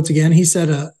Schwaber quotes again. He said,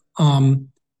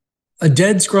 a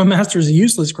dead scrum master is a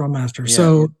useless scrum master. Yeah.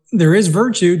 So there is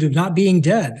virtue to not being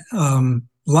dead.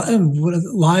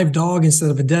 Live dog instead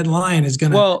of a dead lion is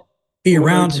going to Well, be or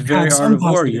around it's and very have art some of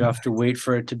war. positive You have impact. to wait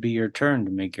for it to be your turn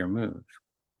to make your move.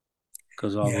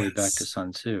 Goes all the way back to Yes.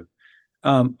 Sun Tzu.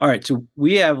 All right, so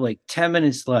we have like 10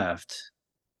 minutes left.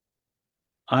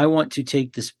 I want to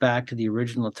take this back to the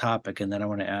original topic, and then I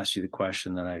want to ask you the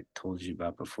question that I told you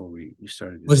about before we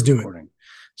started Let's this do it. recording.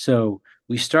 So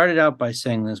we started out by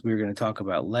saying this, we were going to talk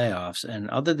about layoffs, and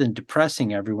other than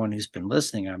depressing everyone who's been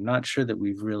listening, I'm not sure that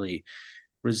we've really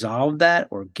resolved that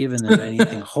or given them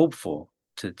anything hopeful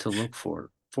to look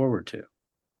forward to.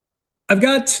 I've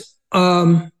got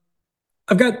um,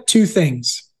 I've got two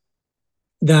things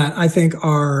that I think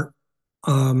um,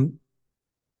 are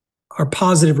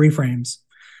positive reframes.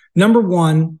 Number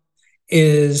one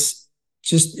is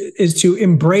to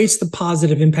embrace the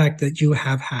positive impact that you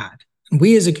have had. And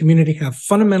we as a community have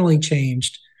fundamentally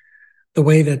changed the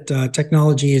way that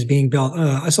technology is being built.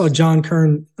 I saw John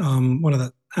Kern, one of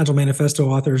the Agile Manifesto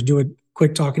authors, do a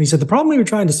quick talk, and he said the problem we were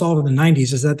trying to solve in the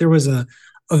 '90s is that there was a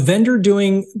vendor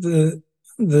doing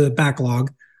the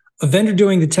backlog, a vendor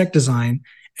doing the tech design,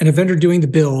 and a vendor doing the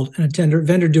build, and a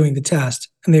vendor doing the test,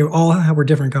 and they all were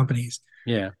different companies.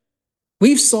 Yeah.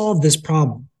 We've solved this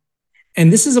problem.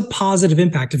 And this is a positive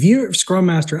impact. If you're a Scrum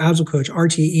Master, Agile Coach,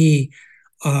 RTE,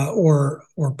 or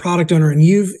product owner, and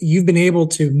you've been able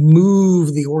to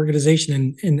move the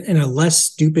organization in a less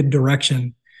stupid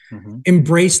direction,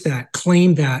 embrace that,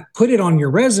 claim that, put it on your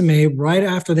resume right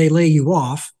after they lay you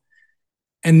off.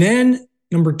 And then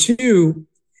number two,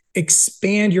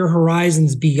 expand your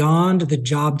horizons beyond the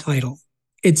job title.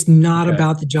 It's not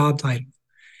about the job title.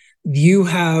 You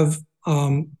have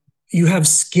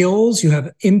skills, you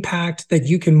have impact that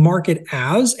you can market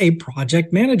as a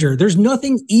project manager. There's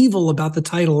nothing evil about the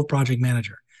title of project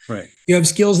manager. Right. You have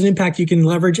skills and impact you can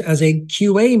leverage as a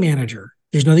QA manager.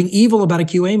 There's nothing evil about a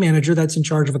QA manager that's in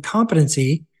charge of a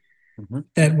competency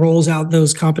that rolls out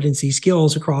those competency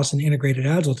skills across an integrated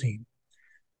Agile team.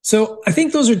 So I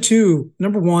think those are two.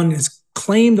 Number one is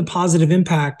claim the positive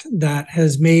impact that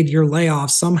has made your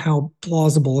layoff somehow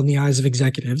plausible in the eyes of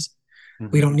executives.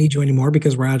 We don't need you anymore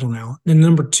because we're Agile now. And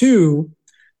number two,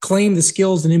 claim the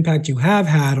skills and impact you have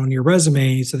had on your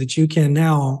resume so that you can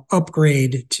now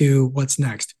upgrade to what's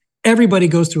next. Everybody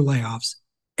goes through layoffs.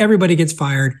 Everybody gets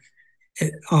fired.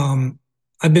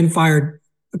 I've been fired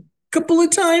a couple of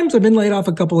times. I've been laid off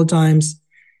a couple of times.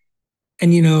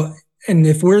 And, and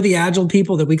if we're the Agile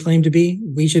people that we claim to be,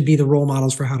 we should be the role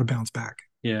models for how to bounce back.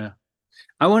 Yeah.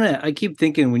 I keep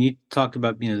thinking when you talked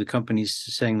about, the companies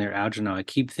saying they're Agile now, I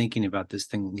keep thinking about this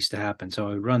thing that used to happen.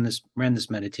 So I ran this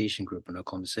meditation group in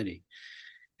Oklahoma City,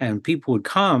 and people would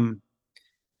come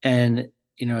and,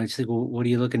 it's like, well, what are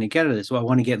you looking to get out of this? Well, I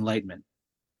want to get enlightenment.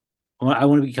 I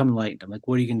want to become enlightened. I'm like,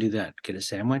 what are you going to do that? Get a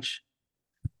sandwich?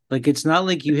 Like, it's not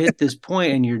like you hit this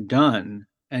point and you're done.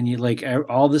 And you like,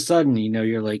 all of a sudden,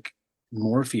 you're like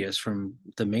Morpheus from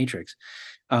the Matrix.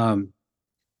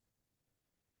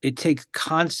 It takes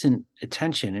constant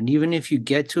attention. And even if you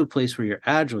get to a place where you're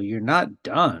Agile, you're not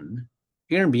done.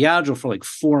 You're going to be Agile for like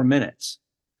 4 minutes.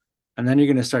 And then you're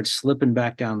going to start slipping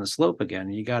back down the slope again.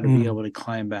 And you got to be able to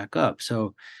climb back up.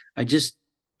 So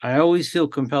I always feel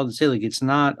compelled to say, like, it's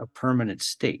not a permanent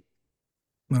state.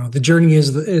 No, the journey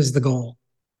is the goal.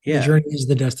 Yeah. The journey is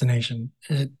the destination.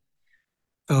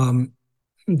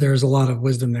 There's a lot of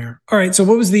wisdom there. All right. So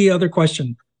what was the other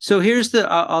question? So here's the,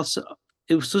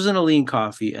 it was in a lean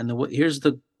coffee, and here's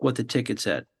what the ticket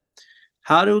said.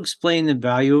 How to explain the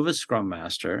value of a Scrum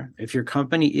Master if your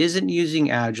company isn't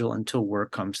using Agile until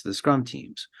work comes to the Scrum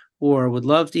teams, or would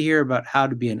love to hear about how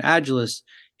to be an Agilist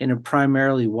in a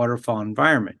primarily waterfall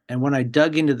environment. And when I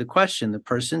dug into the question, the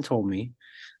person told me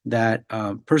that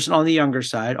person on the younger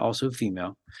side, also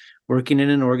female, working in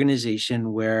an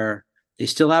organization where they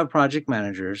still have project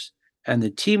managers, and the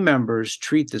team members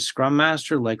treat the Scrum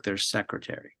Master like their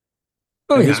secretary.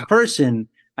 This person,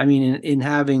 I mean, in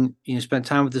having spent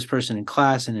time with this person in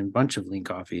class and in a bunch of lean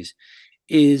coffees,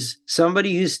 is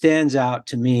somebody who stands out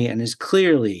to me and is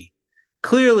clearly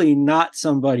not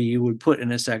somebody you would put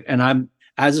in and I'm,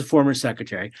 as a former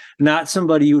secretary, not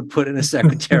somebody you would put in a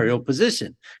secretarial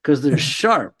position, because they're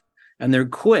sharp and they're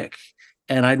quick,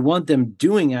 and I'd want them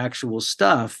doing actual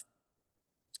stuff.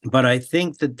 But I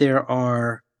think that there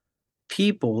are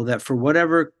people that, for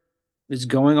whatever is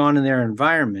going on in their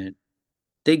environment,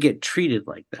 they get treated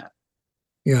like that.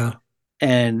 Yeah.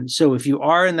 And so if you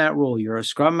are in that role, you're a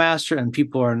Scrum Master, and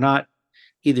people are not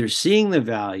either seeing the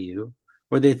value,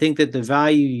 or they think that the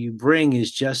value you bring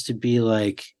is just to be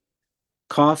like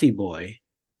coffee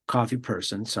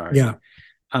person. Sorry. Yeah.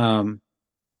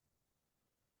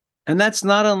 And that's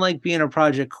not unlike being a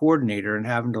project coordinator and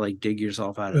having to like dig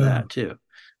yourself out of Uh, that too.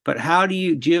 But how do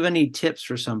you have any tips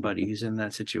for somebody who's in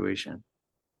that situation?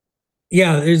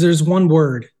 yeah, there's one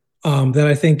word that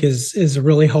I think is a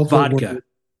really helpful Vodka.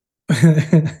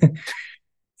 word.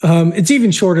 It's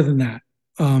even shorter than that.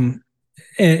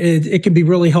 It can be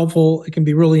really helpful. It can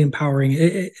be really empowering.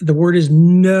 The word is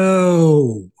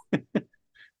no.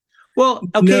 Well,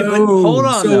 okay, but hold No.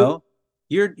 on So, though.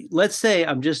 Let's say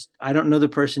I don't know the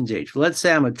person's age, but let's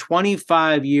say I'm a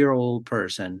 25-year-old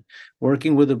person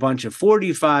working with a bunch of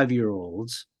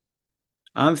 45-year-olds.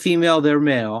 I'm female, they're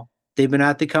male. They've been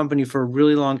at the company for a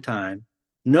really long time.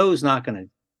 No's not going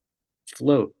to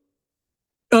float.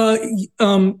 uh,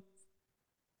 um,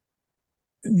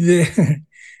 the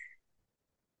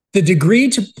the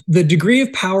degree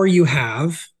of power you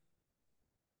have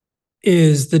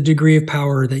is the degree of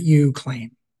power that you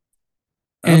claim.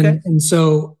 Okay. And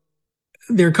so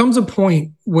there comes a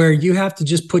point where you have to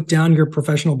just put down your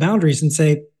professional boundaries and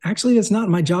say, actually, that's not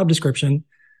my job description.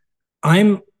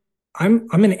 I'm I'm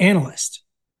an analyst.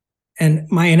 And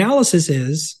my analysis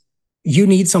is you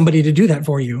need somebody to do that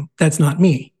for you. That's not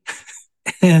me.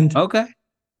 And Okay.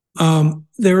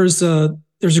 there's a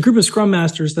group of scrum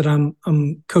masters that I'm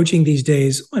coaching these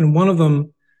days, and one of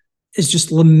them is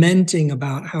just lamenting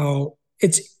about how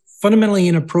it's fundamentally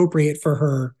inappropriate for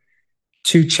her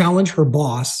to challenge her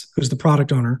boss, who's the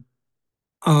product owner,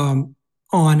 um,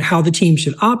 on how the team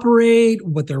should operate,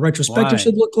 what their retrospective Why?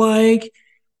 should look like.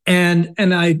 And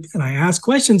I ask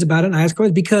questions about it, and I ask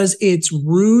questions because it's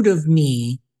rude of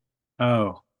me,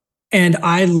 Oh. and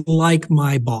I like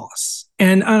my boss.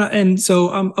 And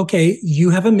so okay, you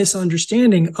have a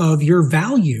misunderstanding of your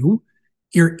value,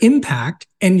 your impact,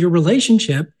 and your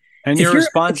relationship. And your If you're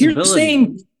responsibility.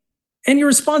 saying and your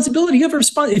responsibility, you have a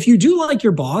response. If you do like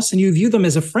your boss and you view them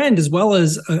as a friend as well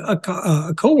as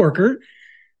a coworker,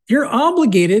 you're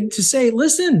obligated to say,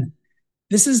 listen,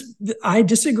 this is I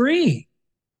disagree.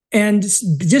 And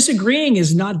disagreeing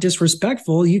is not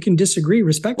disrespectful. You can disagree Well,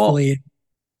 respectfully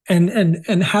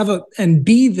and have a and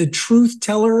be the truth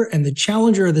teller and the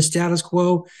challenger of the status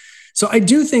quo. So I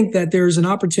do think that there's an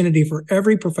opportunity for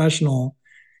every professional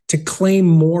to claim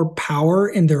more power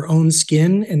in their own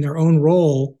skin, in their own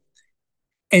role,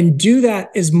 and do that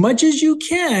as much as you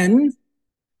can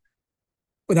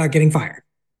without getting fired.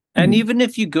 and even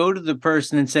if you go to the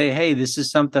person and say, "Hey, this is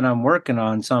something I'm working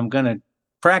on, so I'm going to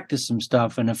practice some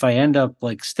stuff, and if I end up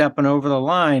like stepping over the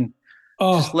line,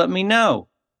 just Oh, let me know."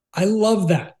 I love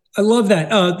that. I love that.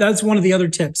 That's one of the other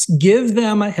tips. Give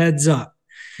them a heads up.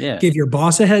 Yeah. Give your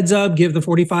boss a heads up. Give the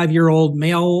 45-year-old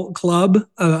male club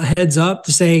a heads up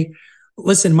to say,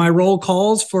 listen, my role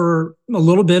calls for a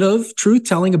little bit of truth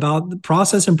telling about the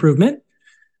process improvement.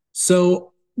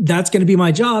 So that's going to be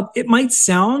my job. It might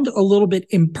sound a little bit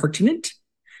impertinent.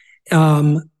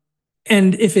 Um,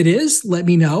 and if it is, let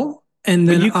me know. And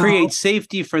But then you create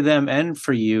safety for them and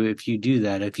for you if you do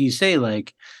that. If you say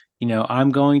like, I'm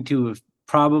going to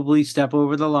probably step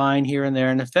over the line here and there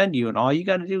and offend you, and all you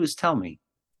got to do is tell me.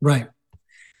 right.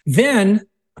 Then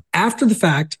after the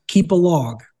fact, keep a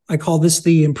log. I call this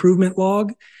the improvement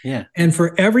log. Yeah. And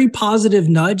for every positive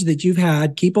nudge that you've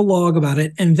had, keep a log about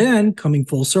it. And then coming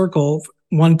full circle,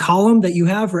 one column that you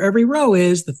have for every row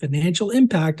is the financial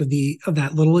impact of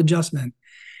that little adjustment.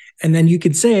 And then you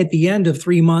could say at the end of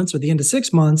 3 months or the end of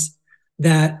 6 months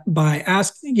that by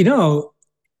asking,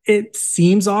 it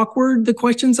seems awkward the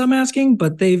questions I'm asking,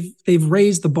 but they've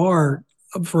raised the bar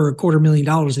for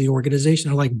 $250,000 of the organization.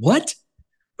 They're like, what?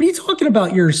 What are you talking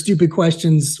about? Your stupid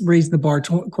questions raising the bar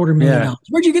 $250,000. Yeah.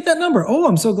 Where'd you get that number? Oh,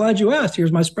 I'm so glad you asked.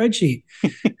 Here's my spreadsheet.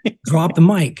 Drop the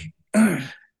mic.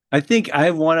 I think I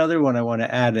have one other one I want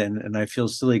to add in, and I feel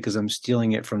silly because I'm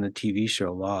stealing it from the TV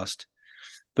show Lost.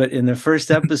 But in the first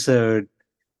episode,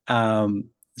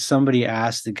 somebody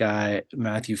asked the guy,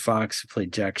 Matthew Fox, who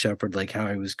played Jack Shepard, like how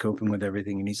he was coping with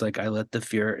everything. And he's like, I let the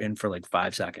fear in for like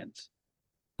 5 seconds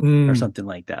or Mm, something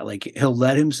like that. Like he'll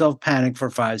let himself panic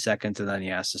for 5 seconds and then he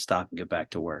has to stop and get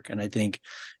back to work. And I think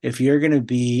if you're going to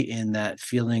be in that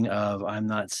feeling of I'm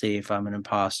not safe, I'm an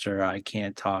imposter, I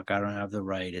can't talk, I don't have the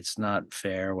right, it's not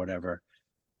fair, whatever,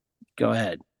 go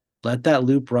ahead. Let that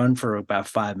loop run for about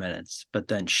 5 minutes, but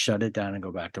then shut it down and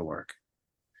go back to work.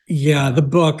 yeah, the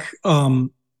book,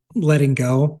 Letting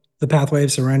Go, The Pathway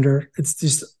of Surrender. It's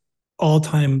just all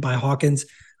time by Hawkins,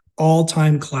 all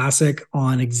time classic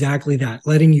on exactly that,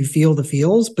 letting you feel the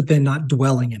feels, but then not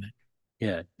dwelling in it.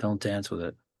 Yeah, don't dance with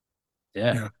it.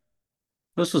 Yeah, Yeah.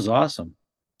 this was awesome.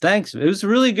 Thanks. It was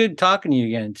really good talking to you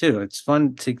again, too. It's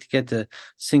fun to get to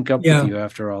sync up with Yeah. you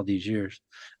after all these years.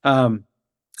 Um,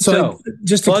 So so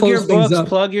just to plug your close things books, up,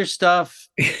 plug your stuff,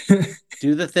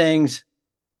 do the things.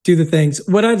 do the things.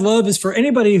 What I'd love is for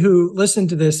anybody who listened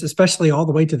to this, especially all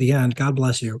the way to the end, God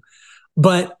bless you.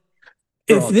 But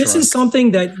if this is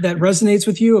something that resonates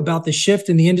with you about the shift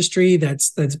in the industry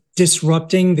that's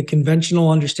disrupting the conventional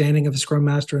understanding of a Scrum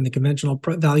Master and the conventional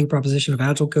value proposition of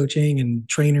Agile coaching and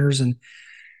trainers, and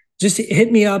just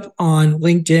hit me up on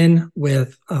LinkedIn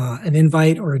with an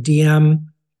invite or a DM.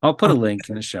 I'll put a link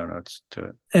in the show notes to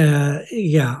it.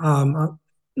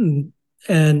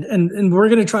 And we're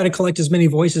going to try to collect as many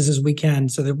voices as we can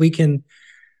so that we can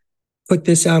put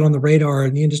this out on the radar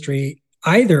in the industry,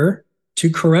 either to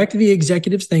correct the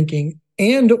executive's thinking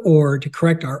and or to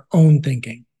correct our own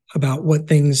thinking about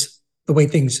the way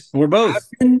things or both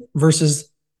happen versus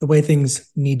the way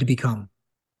things need to become.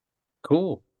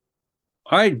 Cool.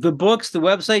 All right, the books, the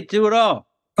website, do it all.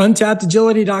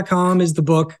 Untappedagility.com is the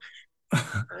book.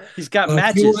 He's got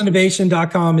matches.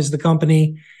 Fewellinnovation.com is the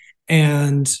company.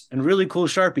 And really cool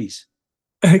Sharpies.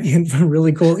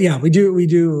 Really cool. Yeah, we do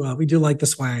like the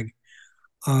swag.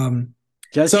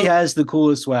 Jesse has the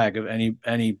coolest swag of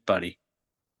anybody,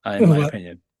 in my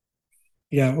opinion.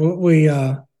 Yeah,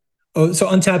 so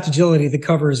Untapped Agility, the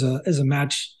cover is a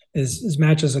match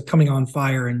matches are coming on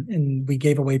fire, and we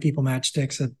gave away people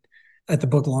matchsticks at the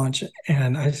book launch,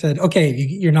 and I said, okay,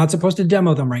 you're not supposed to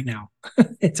demo them right now.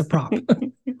 It's a prop.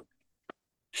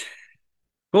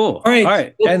 Cool. All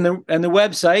right. And the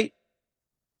website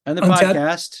and the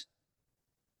podcast.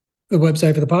 The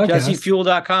website for the podcast.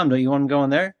 JesseFewell.com. Don't you want to go in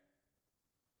there?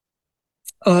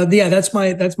 Yeah, that's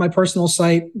my personal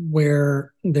site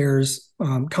where there's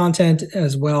content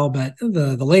as well, but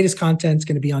the latest content is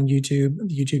going to be on YouTube,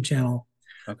 the YouTube channel.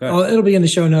 Okay. It'll be in the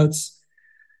show notes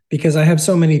because I have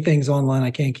so many things online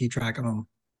I can't keep track of them.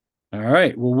 All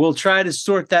right. Well, we'll try to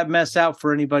sort that mess out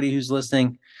for anybody who's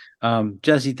listening.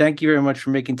 Jesse, thank you very much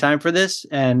for making time for this.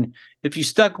 And if you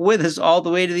stuck with us all the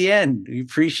way to the end, we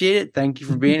appreciate it. Thank you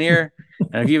for being here.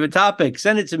 And if you have a topic,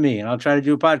 send it to me and I'll try to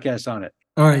do a podcast on it.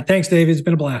 All right. Thanks, David. It's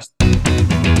been a blast.